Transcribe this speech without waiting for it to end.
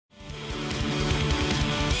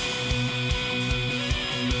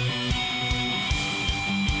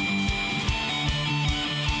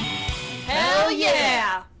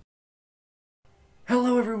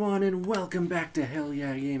welcome back to Hell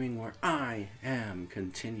Yeah Gaming, where I am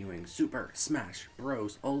continuing Super Smash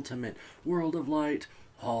Bros. Ultimate World of Light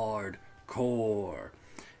Hardcore.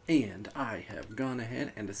 And I have gone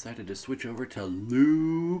ahead and decided to switch over to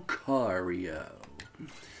Lucario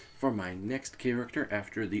for my next character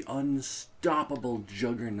after the unstoppable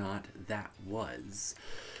juggernaut that was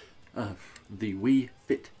the Wii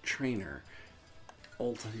Fit Trainer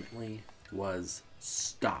ultimately was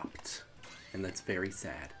stopped. And that's very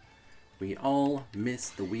sad. We all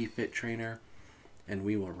miss the Wii Fit Trainer, and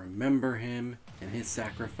we will remember him and his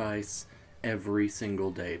sacrifice every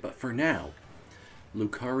single day. But for now,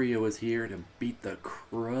 Lucario is here to beat the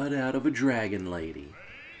crud out of a dragon lady.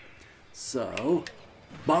 So,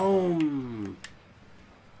 boom!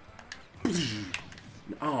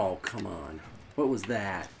 Oh, come on. What was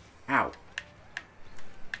that? Ow.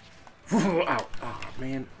 Ow. Oh,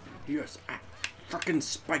 man. Yes. Frickin'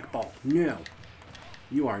 spike ball. No.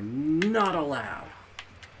 You are not allowed.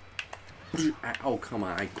 Oh, come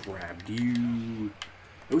on. I grabbed you.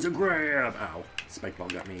 It was a grab. Ow. Spike ball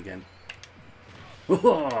got me again.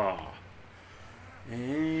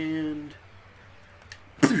 And...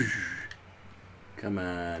 come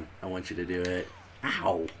on. I want you to do it.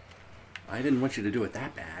 Ow. I didn't want you to do it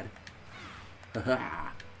that bad. Haha.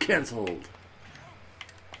 Cancelled.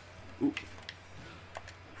 Ooh.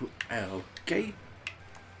 Okay.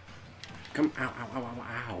 Come, ow, ow, ow, ow,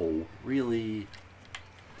 ow. Really?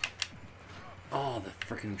 Oh, the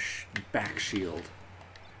frickin' back shield.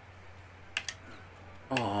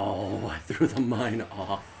 Oh, I threw the mine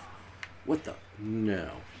off. What the?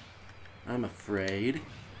 No. I'm afraid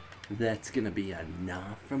that's gonna be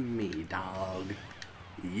enough for me, dog.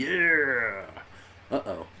 Yeah!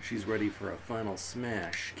 Uh-oh, she's ready for a final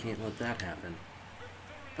smash. Can't let that happen.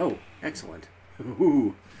 Oh, excellent.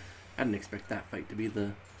 Ooh. I didn't expect that fight to be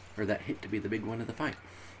that hit to be the big one of the fight.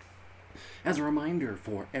 As a reminder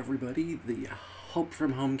for everybody, the Hope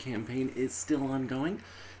from Home campaign is still ongoing.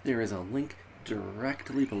 There is a link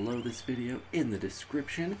directly below this video in the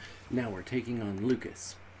description. Now we're taking on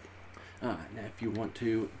Lucas. Now if you want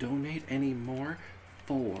to donate any more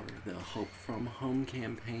for the Hope from Home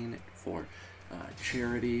campaign for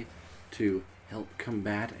charity to help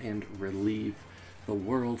combat and relieve the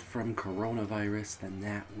world from coronavirus, then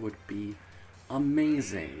that would be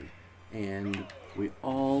amazing, and we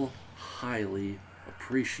all highly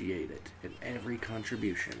appreciate it in every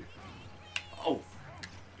contribution. Oh,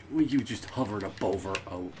 you just hovered above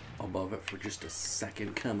it for just a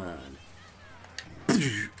second. Come on.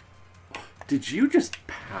 Did you just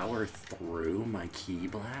power through my key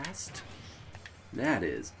blast? That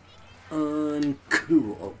is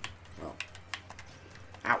uncool. Oh, well.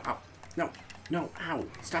 Ow, ow. No. No, ow,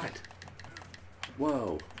 stop it.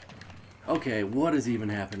 Whoa. Okay, what is even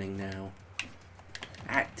happening now?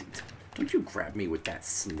 Don't you grab me with that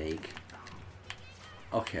snake?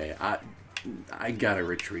 Okay, I gotta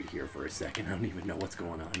retreat here for a second. I don't even know what's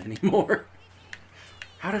going on anymore.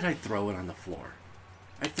 How did I throw it on the floor?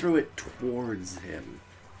 I threw it towards him.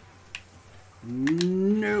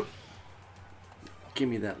 Nope. Give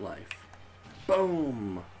me that life.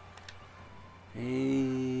 Boom.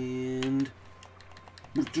 And...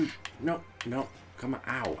 no, no, come on,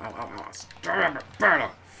 ow, ow, ow, ow, stop it,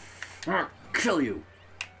 better, I'll kill you,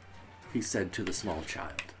 he said to the small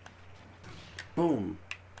child. Boom.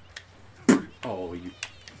 Oh, you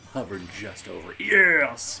hovered just over.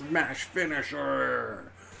 Yeah, smash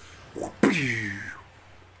finisher.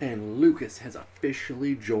 And Lucas has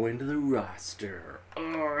officially joined the roster.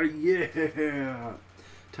 Oh, yeah.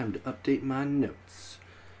 Time to update my notes.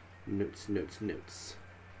 Notes.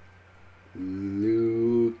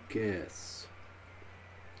 Lucas.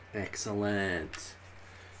 Excellent.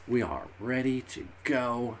 We are ready to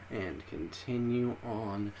go and continue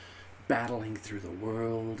on battling through the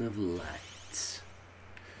world of light.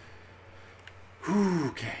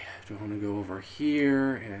 Okay, do I want to go over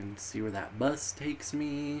here and see where that bus takes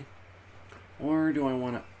me? Or do I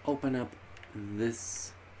want to open up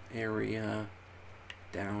this area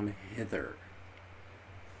down hither?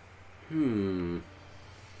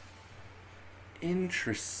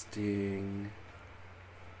 Interesting.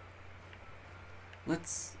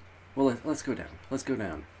 Let's go down. Let's go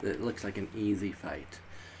down. It looks like an easy fight.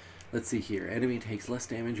 Let's see here. Enemy takes less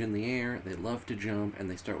damage in the air. They love to jump, and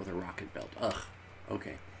they start with a rocket belt. Ugh.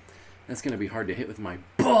 Okay. That's gonna be hard to hit with my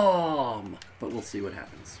bomb, but we'll see what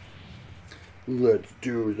happens. Let's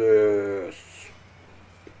do this.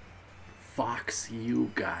 Fox,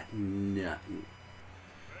 you got nothing.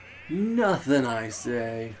 Nothing, I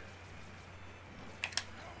say.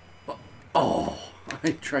 Oh,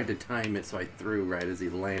 I tried to time it so I threw right as he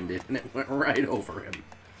landed, and it went right over him.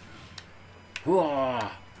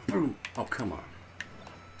 Ah, boom. Oh, come on.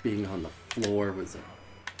 Being on the floor was a...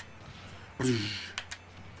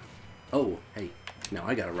 Oh, hey. Now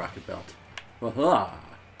I got a rocket belt. Aha!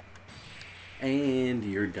 And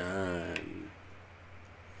you're done.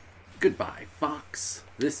 Goodbye, Fox.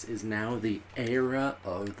 This is now the era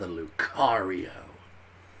of the Lucario.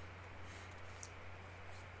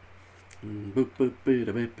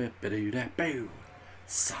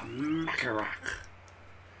 Smack-a-rock.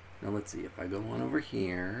 Now let's see if I go on over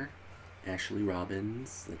here. Ashley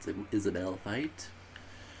Robbins. That's an Isabelle fight.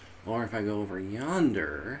 Or if I go over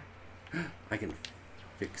yonder, I can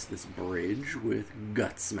fix this bridge with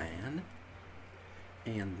Gutsman.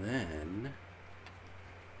 And then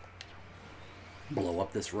blow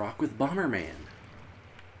up this rock with Bomberman.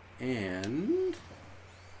 And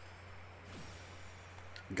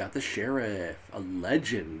got the sheriff. A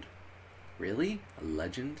legend. Really? A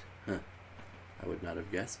legend? Huh. I would not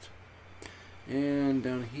have guessed. And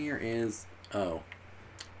down here is... Oh.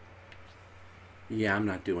 Yeah, I'm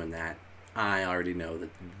not doing that. I already know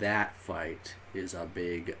that that fight is a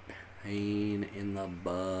big pain in the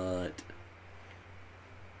butt.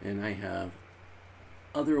 And I have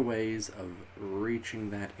other ways of reaching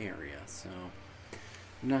that area, so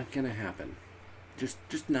not gonna happen. Just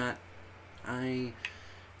not. I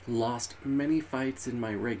lost many fights in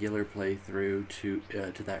my regular playthrough to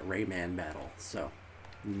that Rayman battle, so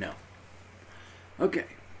no. Okay,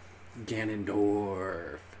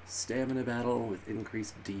 Ganondorf. Stamina battle with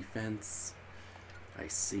increased defense. I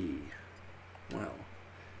see. Well,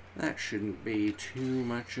 that shouldn't be too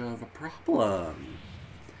much of a problem.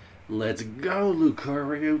 Let's go,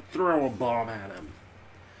 Lucario. Throw a bomb at him.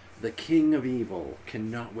 The King of Evil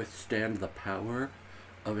cannot withstand the power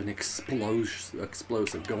of an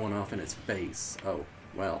explosive going off in his face. Oh,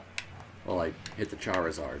 well. Well, I hit the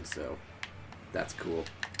Charizard, so that's cool.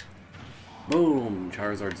 Boom!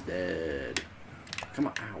 Charizard's dead. Come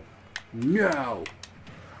on. Ow. No!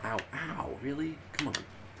 Ow, ow. Really? Come on.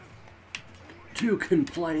 Two can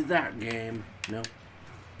play that game. No.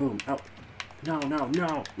 Boom. Ow. No, no,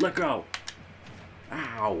 no. Let go.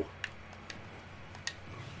 Ow.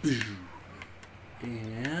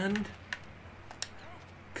 And...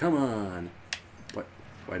 Come on. What?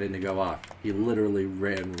 Why didn't it go off? He literally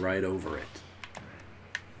ran right over it.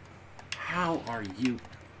 How are you...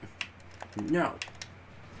 No.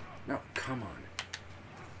 No, come on.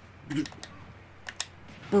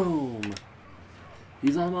 Boom.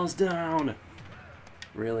 He's almost down.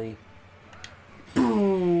 Really?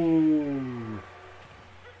 Boom.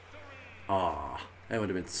 Aw, that would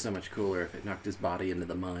have been so much cooler if it knocked his body into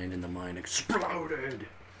the mine and the mine exploded.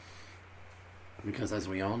 Because as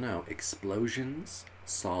we all know, explosions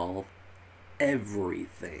solve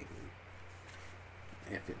everything.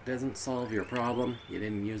 If it doesn't solve your problem, you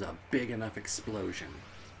didn't use a big enough explosion.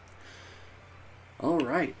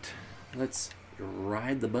 Alright, let's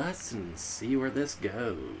ride the bus and see where this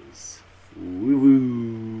goes. Woo-woo.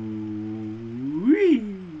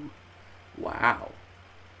 Wow,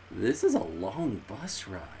 this is a long bus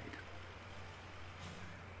ride.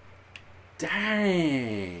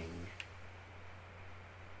 Dang!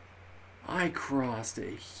 I crossed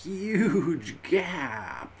a huge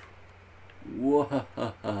gap. Whoa.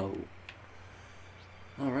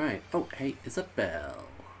 Alright. Oh, hey, Isabelle.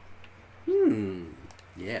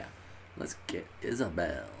 Yeah. Let's get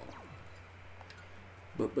Isabelle.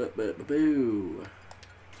 Boo.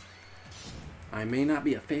 I may not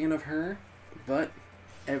be a fan of her, but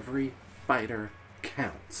every fighter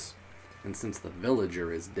counts. And since the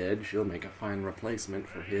villager is dead, she'll make a fine replacement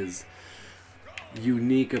for his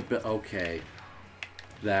unique ability. Okay.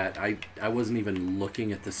 That I wasn't even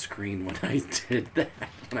looking at the screen when I did that,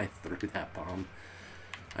 when I threw that bomb.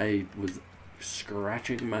 I was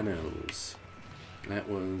scratching my nose. That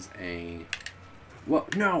was a... Whoa,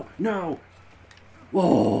 no, no!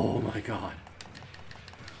 Whoa, my God.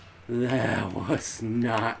 That was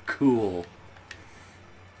not cool.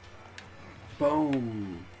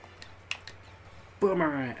 Boom.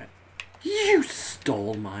 Boomerang. You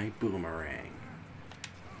stole my boomerang.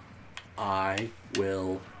 I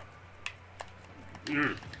will...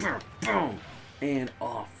 Boom! And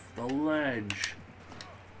off the ledge.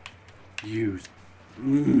 Use...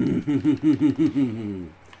 No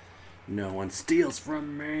one steals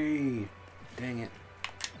from me. Dang it.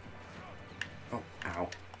 Oh, ow.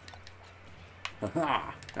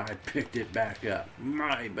 Haha! I picked it back up.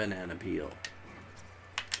 My banana peel.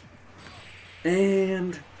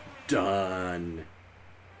 And done.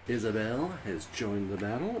 Isabelle has joined the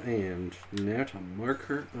battle, and now to mark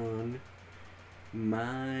her on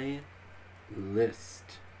my list.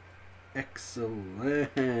 Excellent.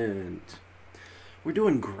 We're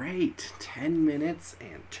doing great. 10 minutes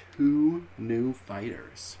and 2 new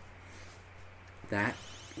fighters. That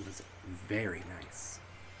was very nice.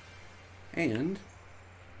 And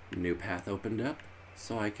new path opened up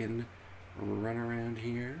so I can run around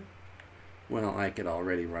here. Well, I could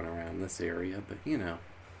already run around this area, but you know,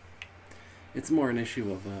 it's more an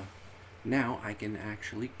issue of now I can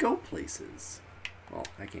actually go places. Well,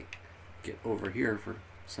 I can't get over here for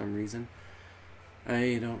some reason.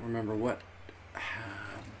 I don't remember what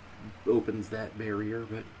opens that barrier,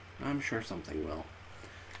 but I'm sure something will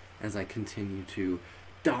as I continue to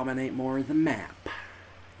dominate more of the map.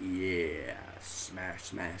 Yeah, smash,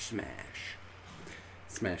 smash, smash.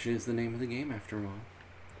 Smash is the name of the game after all.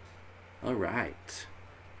 Alright.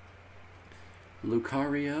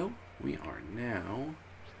 Lucario, we are now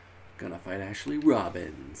gonna fight Ashley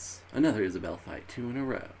Robbins. Another Isabelle fight, 2 in a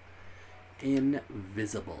row.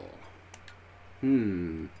 Invisible.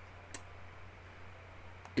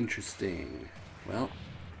 Interesting. Well,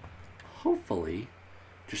 hopefully,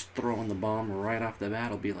 just throwing the bomb right off the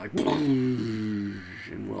bat will be like, and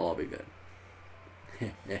we'll all be good.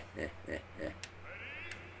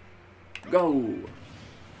 Go!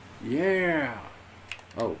 Yeah!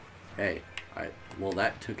 Oh, hey. Well,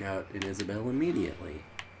 that took out an Isabelle immediately.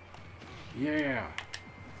 Yeah!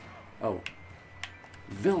 Oh.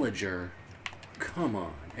 Villager. Come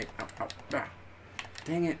on. Hey, ow, ow, ah.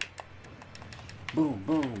 Dang it. Boom,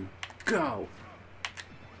 boom. Go!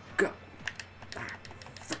 Go! Ah,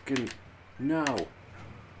 frickin' no.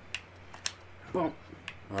 Boom.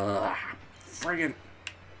 Friggin'.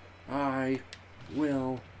 I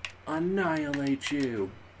will annihilate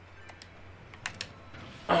you.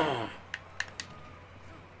 Come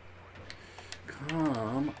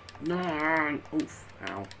on. Oof.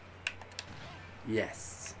 Ow.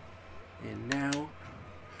 Yes. And now.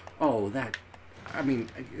 Oh, that. I mean,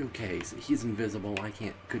 okay, so he's invisible. I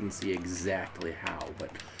couldn't see exactly how,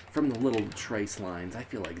 but from the little trace lines, I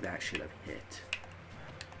feel like that should have hit.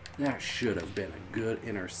 That should have been a good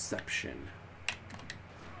interception.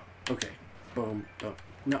 Okay. Boom. Oh.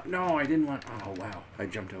 No, I didn't want... Oh, wow. I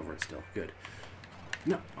jumped over it still. Good.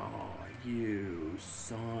 No. Oh, you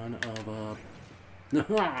son of a...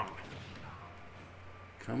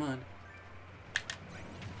 Come on.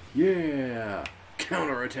 Yeah!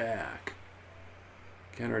 Counterattack!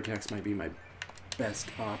 Counterattacks might be my best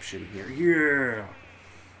option here. Yeah!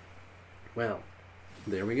 Well,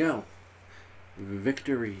 there we go.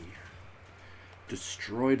 Victory.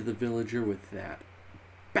 Destroyed the villager with that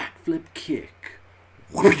backflip kick.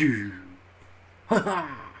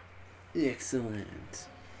 Ha-ha! Excellent.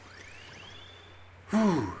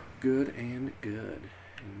 Whew. Good and good.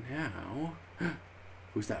 And now...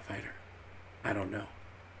 Who's that fighter? I don't know.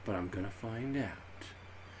 But I'm gonna find out.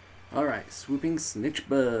 Alright, Swooping Snitch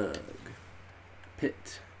Bug.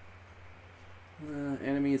 Pit.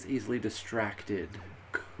 Enemy is easily distracted.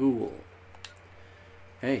 Cool.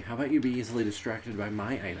 Hey, how about you be easily distracted by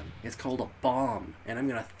my item? It's called a bomb, and I'm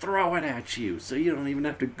gonna throw it at you, so you don't even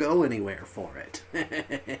have to go anywhere for it.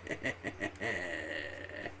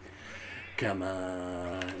 Come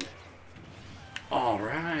on.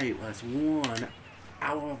 Alright, that's 1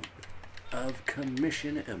 out of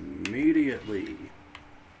commission immediately.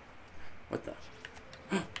 What the?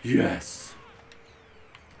 Yes!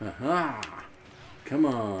 Aha! Come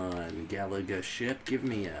on, Galaga ship, give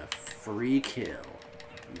me a free kill.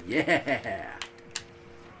 Yeah!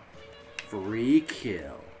 Free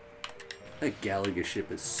kill. That Galaga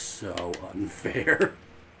ship is so unfair.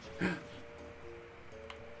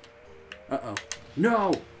 Uh-oh.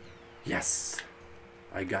 No! Yes!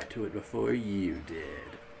 I got to it before you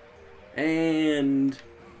did. And...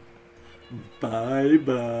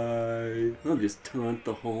 bye-bye. I'll just taunt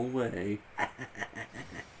the whole way.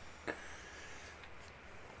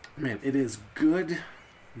 Man, it is good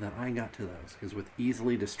that I got to those, because with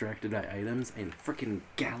easily distracted by items and frickin'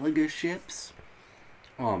 Galaga ships,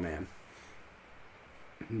 oh man,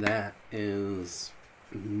 that is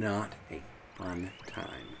not a fun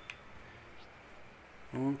time.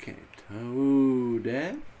 Okay,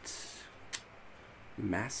 Toadette,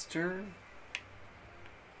 Master,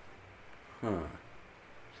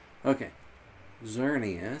 okay,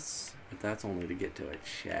 Xerneas, but that's only to get to a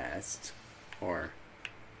chest, or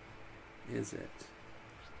is it?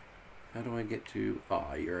 How do I get to...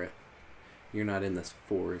 Aw, you're not in this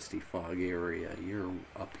foresty fog area. You're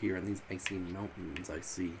up here in these icy mountains, I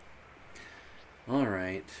see.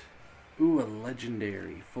 Alright. Ooh, a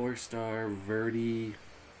legendary. 4-star, Verdi.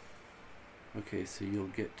 Okay, so you'll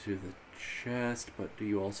get to the chest, but do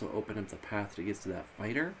you also open up the path to get to that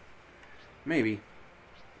fighter? Maybe.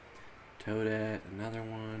 Toadette, another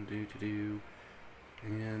one.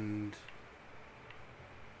 And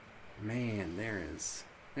man, there's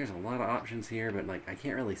a lot of options here, but like I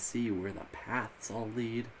can't really see where the paths all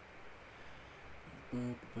lead.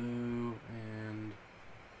 And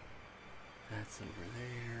that's over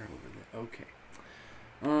there, Okay.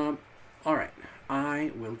 Alright.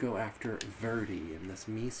 I will go after Verdi in this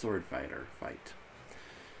Mii Sword Fighter fight.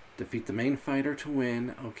 Defeat the main fighter to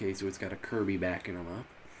win. Okay, so it's got a Kirby backing him up.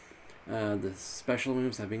 The special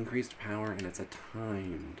moves have increased power, and it's a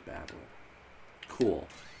timed battle. Cool.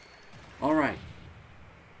 Alright.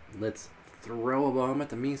 Let's throw a bomb at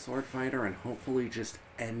the Mii Sword Fighter and hopefully just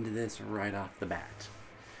end this right off the bat.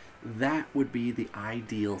 That would be the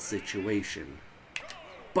ideal situation.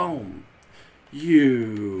 Boom!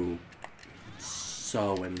 You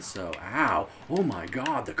so-and-so. Ow! Oh my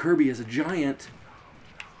god, the Kirby is a giant!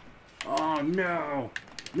 Oh no!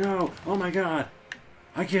 No! Oh my god!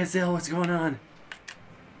 I can't tell what's going on!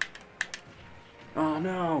 Oh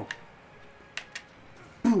no!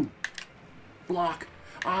 Boom! Block!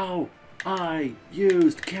 Ow! I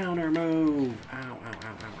used counter move! Ow, ow,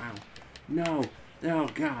 ow, ow, ow. No! Oh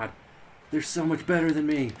god! They're so much better than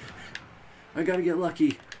me! I gotta get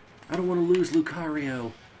lucky! I don't want to lose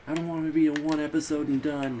Lucario! I don't want him to be in one episode and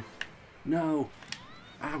done! No!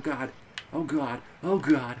 Oh god! Oh god! Oh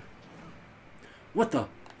god! What the?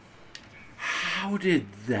 How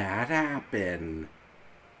did that happen?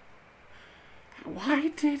 Why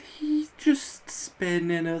did he just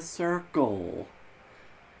spin in a circle?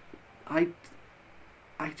 I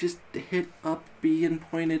just hit up B and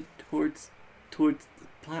pointed towards the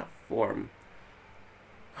platform.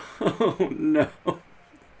 Oh no.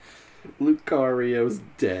 Lucario's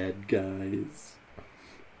dead, guys.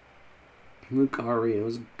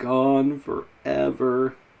 Lucario's gone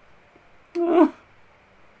forever. Oh.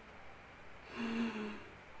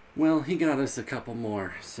 Well, he got us a couple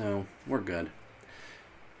more, so we're good.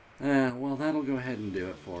 Well, that'll go ahead and do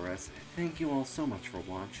it for us. Thank you all so much for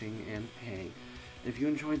watching, and hey, if you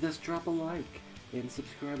enjoyed this, drop a like, and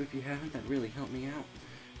subscribe if you haven't. That really helped me out.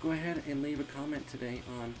 Go ahead and leave a comment today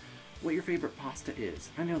on what your favorite pasta is.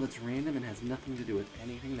 I know that's random and has nothing to do with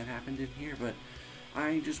anything that happened in here, but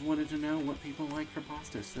I just wanted to know what people like for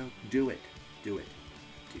pasta, so do it. Do it.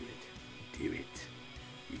 Do it. Do it.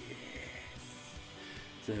 Yes.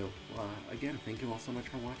 So, again, thank you all so much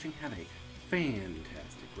for watching. Have a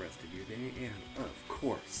fantastic rest of your day, and of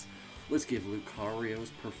course, let's give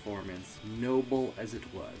Lucario's performance, noble as it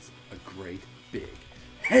was, a great big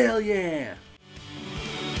hell yeah!